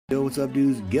Yo, what's up,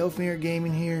 dudes? Gelfinger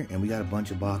Gaming here, and we got a bunch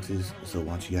of boxes. So why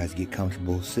don't you guys get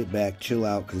comfortable, sit back, chill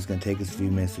out, because it's going to take us a few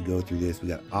minutes to go through this. We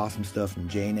got awesome stuff from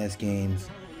J&S Games.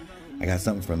 I got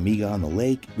something from Amiga on the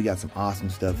Lake. We got some awesome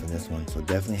stuff in this one, so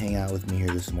definitely hang out with me here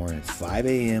this morning. It's 5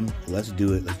 a.m. Let's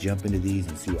do it. Let's jump into these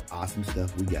and see what awesome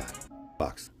stuff we got.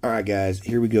 Box. Alright guys,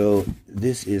 here we go.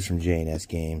 This is from J&S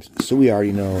Games. So we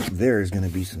already know there's going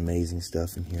to be some amazing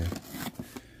stuff in here.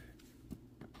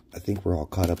 I think we're all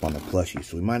caught up on the plushie,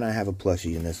 so we might not have a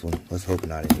plushie in this one. Let's hope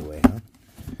not anyway, huh?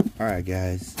 Alright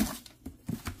guys.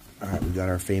 Alright, we got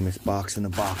our famous box in the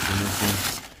box in this one.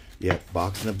 Yep,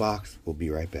 box in the box. We'll be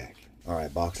right back.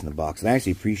 Alright, box in the box. And I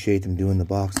actually appreciate them doing the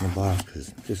box in the box, because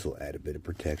this will add a bit of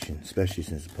protection, especially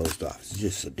since the post office is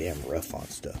just so damn rough on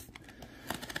stuff.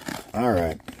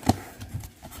 Alright.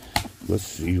 Let's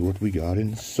see what we got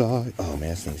inside. Oh man,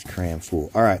 this thing's crammed full.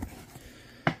 Alright.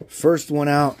 First one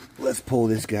out. Let's pull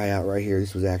this guy out right here.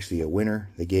 This was actually a winner.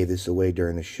 They gave this away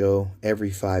during the show. Every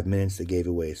 5 minutes they gave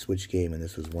away a Switch game, and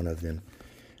this was one of them.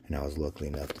 And I was lucky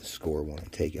enough to score one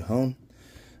and take it home.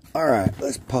 Alright,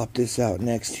 let's pop this out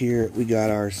next here. We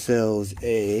got ourselves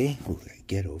a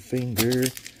ghetto finger.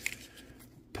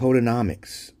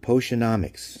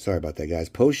 Potionomics. Sorry about that, guys.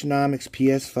 Potionomics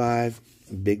PS5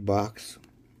 big box.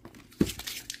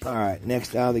 Alright,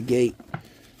 next out of the gate.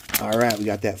 Alright, we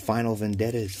got that Final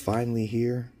Vendetta is finally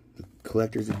here. The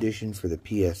collector's edition for the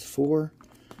PS4.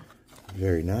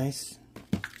 Very nice.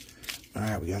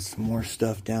 Alright, we got some more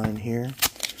stuff down in here.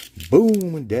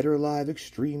 Boom! Dead or Alive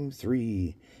Extreme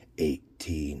 3.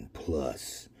 18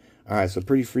 plus. Alright, so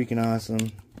pretty freaking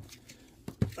awesome.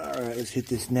 Alright, let's hit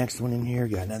this next one in here.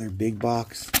 Got another big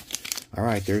box.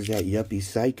 Alright, there's that Yuppie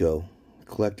Psycho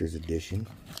collector's edition.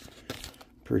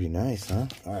 Pretty nice, huh?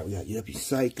 Alright, we got Yuppie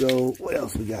Psycho. What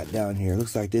else we got down here?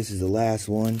 Looks like this is the last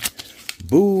one.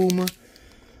 Boom!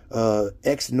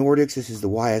 X Nordics. This is the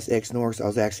YSX Nordics. I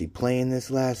was actually playing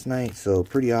this last night, so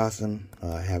pretty awesome.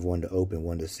 I have one to open,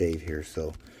 one to save here.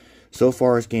 So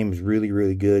far, this game is really,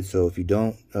 really good. So if you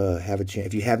don't have a chance,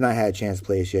 if you have not had a chance to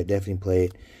play this yet, definitely play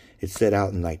it. It's set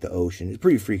out in like the ocean. It's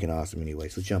pretty freaking awesome anyway.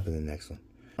 So let's jump in the next one.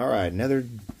 All right, another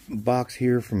box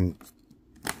here from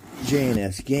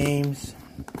J&S Games.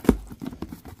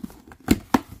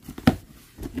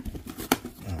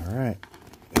 All right,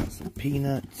 got some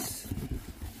peanuts.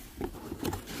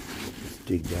 Let's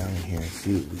dig down in here and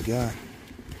see what we got.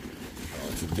 Oh,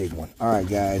 it's a big one. All right,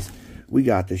 guys. We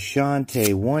got the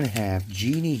Shantae 1/2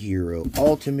 Genie Hero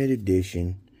Ultimate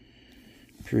Edition.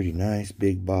 Pretty nice.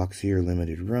 Big box here.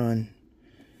 Limited run.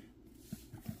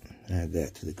 Add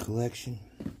that to the collection.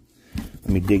 Let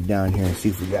me dig down here and see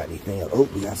if we got anything else. Oh,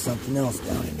 we got something else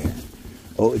down in there.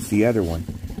 Oh, it's the other one.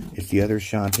 It's the other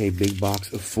Shantae big box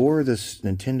for the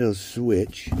Nintendo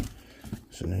Switch.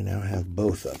 So they now have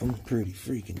both of them. Pretty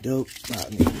freaking dope.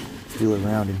 Let me feel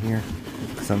around in here.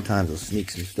 Sometimes I'll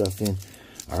sneak some stuff in.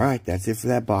 Alright, that's it for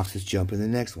that box. Let's jump in the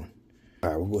next one.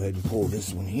 Alright, we'll go ahead and pull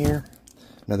this one here.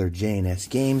 Another J&S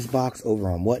Games box over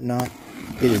on Whatnot.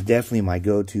 It is definitely my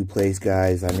go-to place,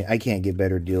 guys. I mean, I can't get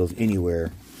better deals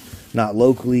anywhere. Not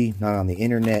locally, not on the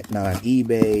internet, not on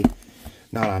eBay,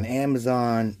 not on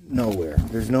Amazon, nowhere.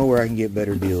 There's nowhere I can get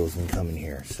better deals than coming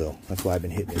here. So that's why I've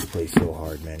been hitting this place so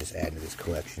hard, man. Just adding to this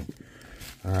collection.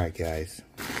 Alright, guys.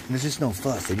 And there's just no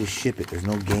fuss. They just ship it. There's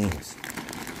no games.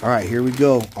 Alright, here we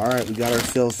go. Alright, we got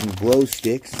ourselves some glow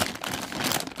sticks.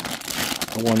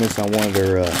 I won this on one of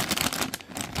their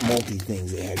multi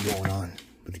things they had going on.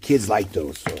 But the kids like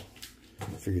those, so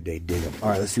I figured they'd dig them.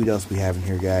 Alright, let's see what else we have in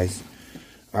here, guys.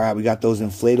 Alright, we got those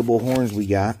inflatable horns we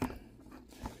got.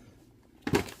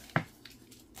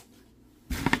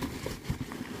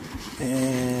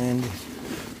 And,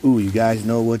 ooh, you guys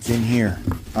know what's in here.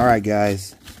 Alright,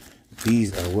 guys.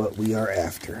 These are what we are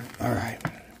after. Alright.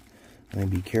 Let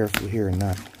me be careful here and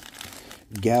not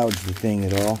gouge the thing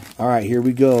at all. Alright, here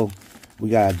we go. We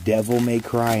got a Devil May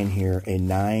Cry in here. A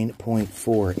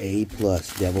 9.4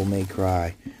 A+ Devil May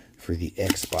Cry for the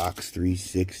Xbox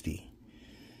 360.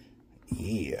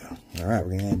 Yeah. Alright,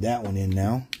 we're going to add that one in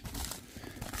now.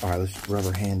 Alright, let's rub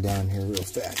our hand down here real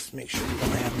fast. Make sure we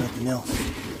don't have nothing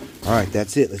else. Alright,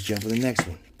 that's it. Let's jump to the next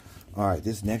one. Alright,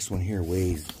 this next one here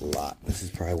weighs a lot. This is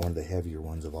probably one of the heavier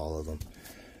ones of all of them.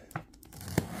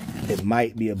 It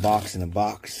might be a box in a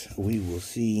box. We will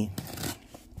see.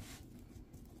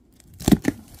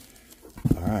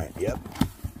 Alright, yep.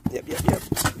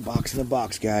 Box in a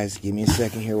box, guys. Give me a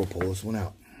second here. We'll pull this one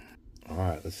out.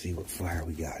 Alright, let's see what fire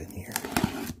we got in here.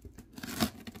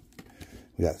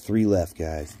 We got 3 left,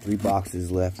 guys. 3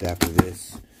 boxes left after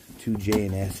this. 2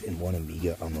 J&S and 1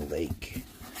 Amiga on the Lake.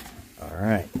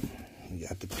 Alright. We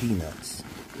got the peanuts.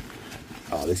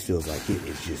 Oh, this feels like it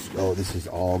is just, oh, this is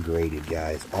all graded,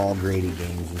 guys. All graded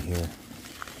games in here.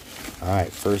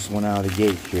 Alright, first one out of the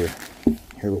gate here.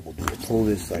 Here what we'll do, we'll pull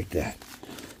this like that.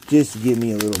 Just to give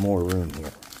me a little more room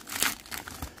here.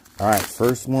 Alright,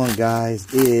 first one,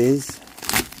 guys, is...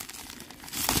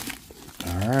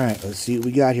 Alright, let's see what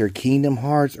we got here. Kingdom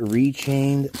Hearts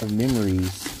Rechained of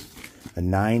Memories. A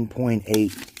 9.8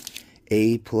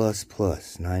 A++.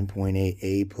 9.8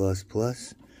 A++.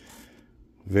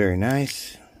 Very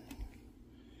nice.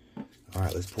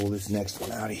 Alright, let's pull this next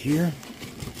one out of here.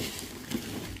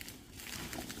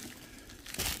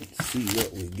 Let's see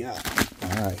what we got.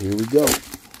 Alright, here we go.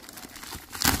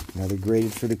 Another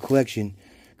graded for the collection.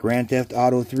 Grand Theft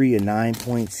Auto 3, a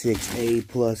 9.6 A++.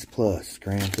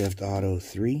 Grand Theft Auto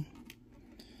 3.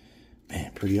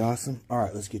 Man, pretty awesome.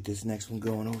 Alright, let's get this next one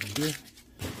going over here.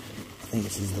 I think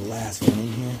this is the last one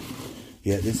in here.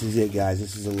 Yeah, this is it, guys.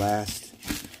 This is the last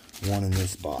one in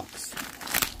this box.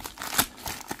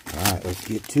 Alright, let's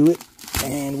get to it.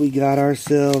 And we got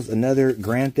ourselves another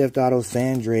Grand Theft Auto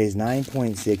San Andreas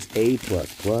 9.6 A++.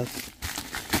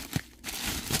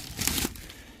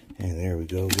 And there we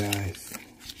go, guys.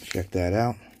 Check that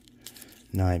out.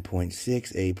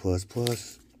 9.6 A++.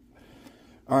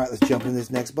 Alright, let's jump in this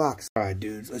next box. Alright,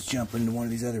 dudes, let's jump into one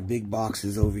of these other big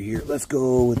boxes over here. Let's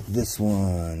go with this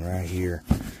one right here,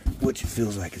 which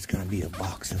feels like it's going to be a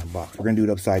box in a box. We're going to do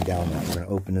it upside down now. We're going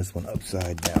to open this one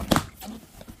upside down.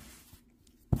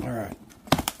 Alright.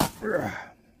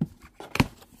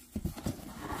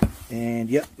 And,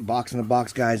 yep, box in a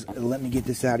box, guys. Let me get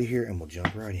this out of here, and we'll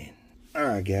jump right in.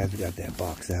 Alright, guys, we got that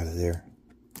box out of there.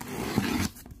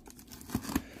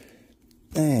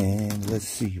 And let's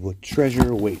see what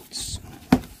treasure awaits.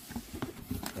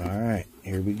 Alright,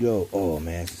 here we go. Oh,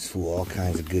 man, this is full of all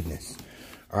kinds of goodness.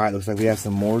 Alright, looks like we have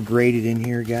some more graded in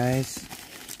here, guys.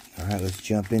 Alright, let's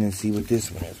jump in and see what this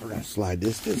one is. We're going to slide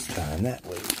this time that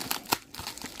way.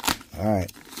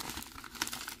 Alright.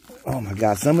 Oh, my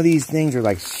God. Some of these things are,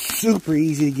 like, super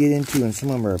easy to get into, and some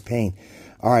of them are a pain.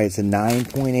 Alright, it's a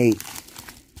 9.8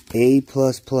 A++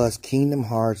 Kingdom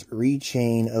Hearts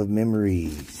Rechain of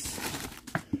Memories.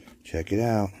 Check it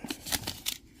out.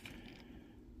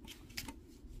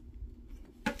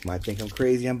 Might think I'm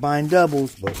crazy, I'm buying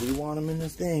doubles, but we want them in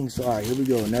this thing. So, alright, here we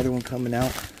go. Another one coming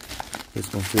out.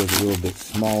 This one feels a little bit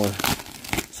smaller.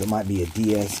 So, it might be a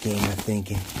DS game, I'm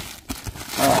thinking.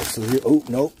 Alright, so here, oh,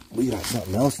 nope. We got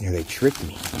something else in here. They tricked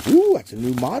me. Ooh, that's a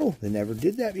new model. They never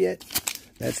did that yet.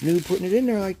 That's new, putting it in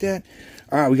there like that.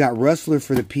 Alright, we got Rustler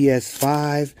for the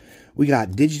PS5. We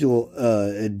got Digital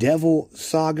Devil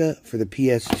Saga for the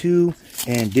PS2.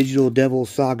 And Digital Devil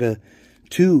Saga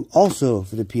 2 also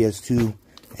for the PS2.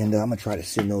 And I'm going to try to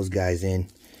send those guys in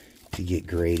to get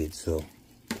graded. So,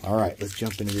 alright, let's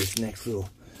jump into this next little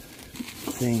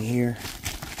thing here.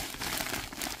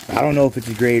 I don't know if it's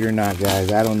a grade or not,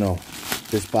 guys. I don't know.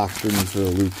 This box threw me for a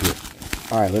loop here.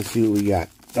 Alright, let's see what we got.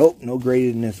 Oh, no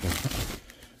graded in this one.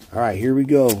 Alright, here we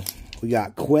go. We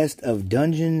got Quest of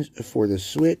Dungeons for the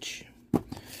Switch.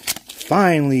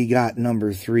 Finally got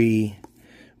number 3.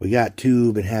 We got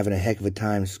 2, been having a heck of a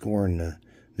time scoring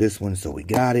this one, so we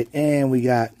got it. And we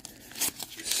got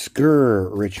Skur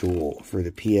Ritual for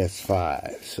the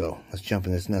PS5. So let's jump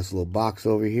in this nice little box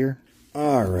over here.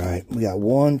 Alright, we got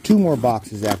 2 more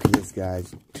boxes after this,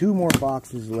 guys. 2 more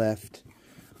boxes left.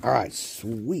 Alright,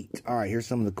 sweet. Alright, here's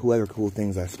some of the other cool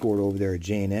things I scored over there at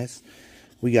J&S.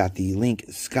 We got the Link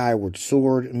Skyward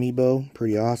Sword amiibo.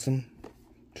 Pretty awesome.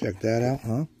 Check that out,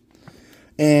 huh?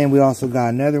 And we also got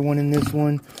another one in this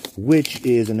one, which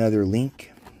is another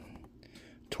Link.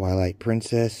 Twilight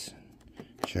Princess.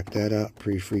 Check that out.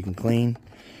 Pretty freaking clean.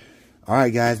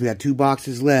 Alright, guys. We got 2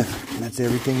 boxes left. That's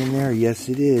everything in there. Yes,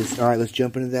 it is. Alright, let's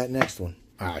jump into that next one.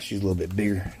 Alright, she's a little bit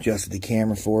bigger. Adjusted the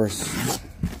camera for us.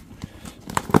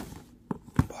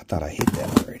 I thought I hit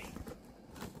that already.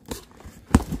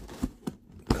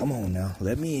 Come on now,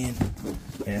 let me in.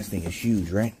 Man, this thing is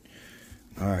huge, right?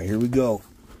 Alright, here we go.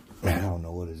 I don't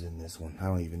know what is in this one. I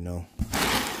don't even know.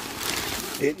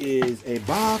 It is a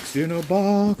box in a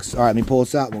box. Alright, let me pull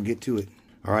this out and we'll get to it.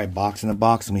 Alright, box in a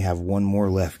box, and we have 1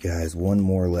 more left, guys. 1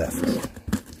 more left.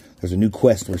 There's a new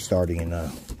quest we're starting, and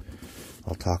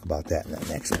I'll talk about that in that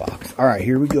next box. Alright,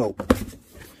 here we go.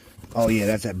 Oh yeah,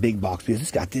 that's that big box. Because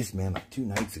this got this, man, like 2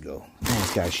 nights ago. Man,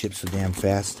 this guy ships so damn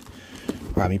fast.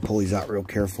 Alright, let me pull these out real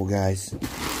careful, guys.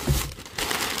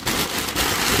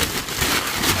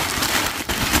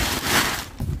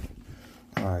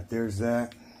 Alright, there's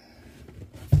that.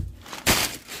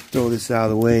 Throw this out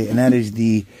of the way. And that is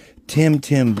the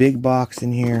Tim big box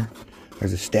in here.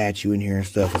 There's a statue in here and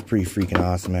stuff. It's pretty freaking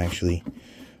awesome, actually.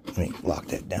 Let me lock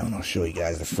that down. I'll show you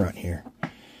guys the front here.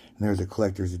 And there's a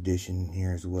collector's edition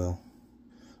here as well.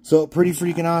 So, pretty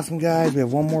freaking awesome, guys. We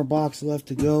have one more box left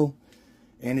to go.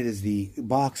 And it is the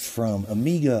box from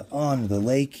Amiga on the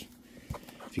Lake.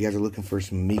 If you guys are looking for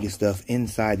some Amiga stuff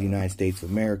inside the United States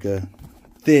of America,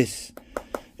 this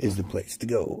is the place to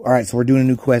go. Alright, so we're doing a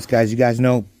new quest, guys. You guys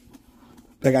know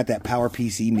I got that Power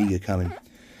PC Amiga coming.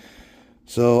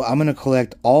 So I'm going to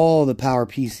collect all the Power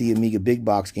PC Amiga big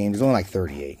box games. There's only like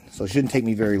 38. So it shouldn't take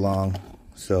me very long.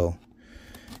 So,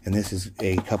 and this is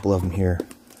a couple of them here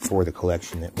for the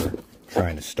collection that we're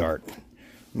trying to start.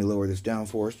 Let me lower this down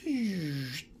for us.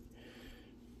 Boop.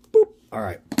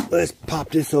 Alright, let's pop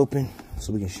this open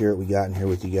so we can share what we got in here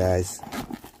with you guys.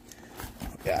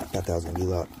 Yeah, I thought that was going to be a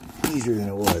lot easier than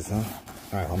it was, huh?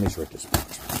 Alright, let me just rip this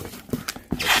box real quick.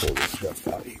 Let's pull this stuff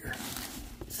out of here.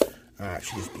 Alright,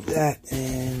 should just be that,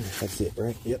 and that's it,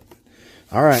 right? Yep.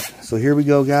 Alright, so here we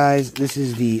go, guys. This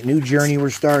is the new journey we're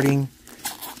starting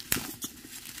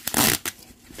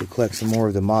to collect some more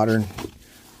of the modern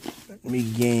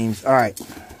Amiga games. Alright.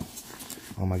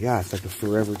 Oh my god, it's like a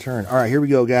forever turn. Alright, here we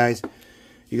go, guys.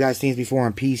 You guys seen this before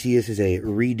on PC. This is a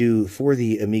redo for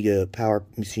the Amiga Power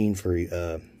Machine for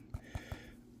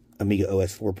Amiga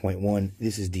OS 4.1.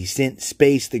 This is Descent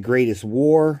Space, the Greatest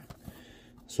War.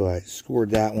 So I scored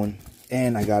that one.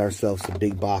 And I got ourselves a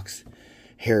big box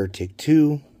Heretic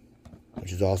 2,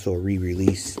 which is also a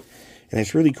re-release. And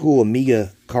it's really cool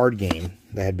Amiga card game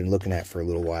that I had been looking at for a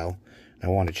little while. I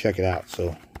wanted to check it out,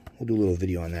 so we'll do a little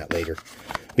video on that later.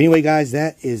 But anyway, guys,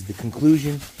 that is the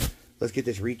conclusion. Let's get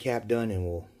this recap done, and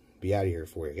we'll be out of here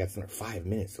for you. I got another 5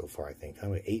 minutes so far, I think. How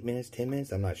many? 8 minutes? 10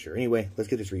 minutes? I'm not sure. Anyway, let's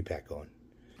get this repack going.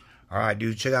 All right,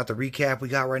 dude, check out the recap we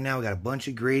got right now. We got a bunch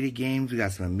of graded games. We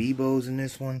got some Amiibos in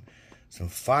this one. Some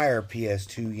fire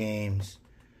PS2 games.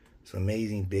 Some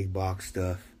amazing big box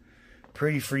stuff.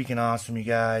 Pretty freaking awesome, you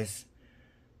guys.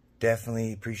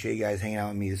 Definitely appreciate you guys hanging out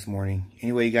with me this morning.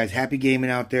 Anyway, you guys, happy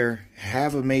gaming out there.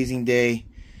 Have an amazing day.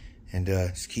 And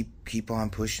just keep on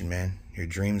pushing, man. Your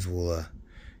dreams will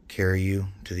carry you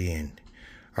to the end.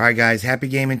 All right, guys, happy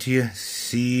gaming to you.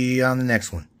 See you on the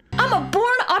next one. I'm a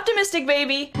born optimistic,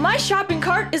 baby. My shopping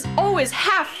cart is always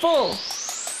half full.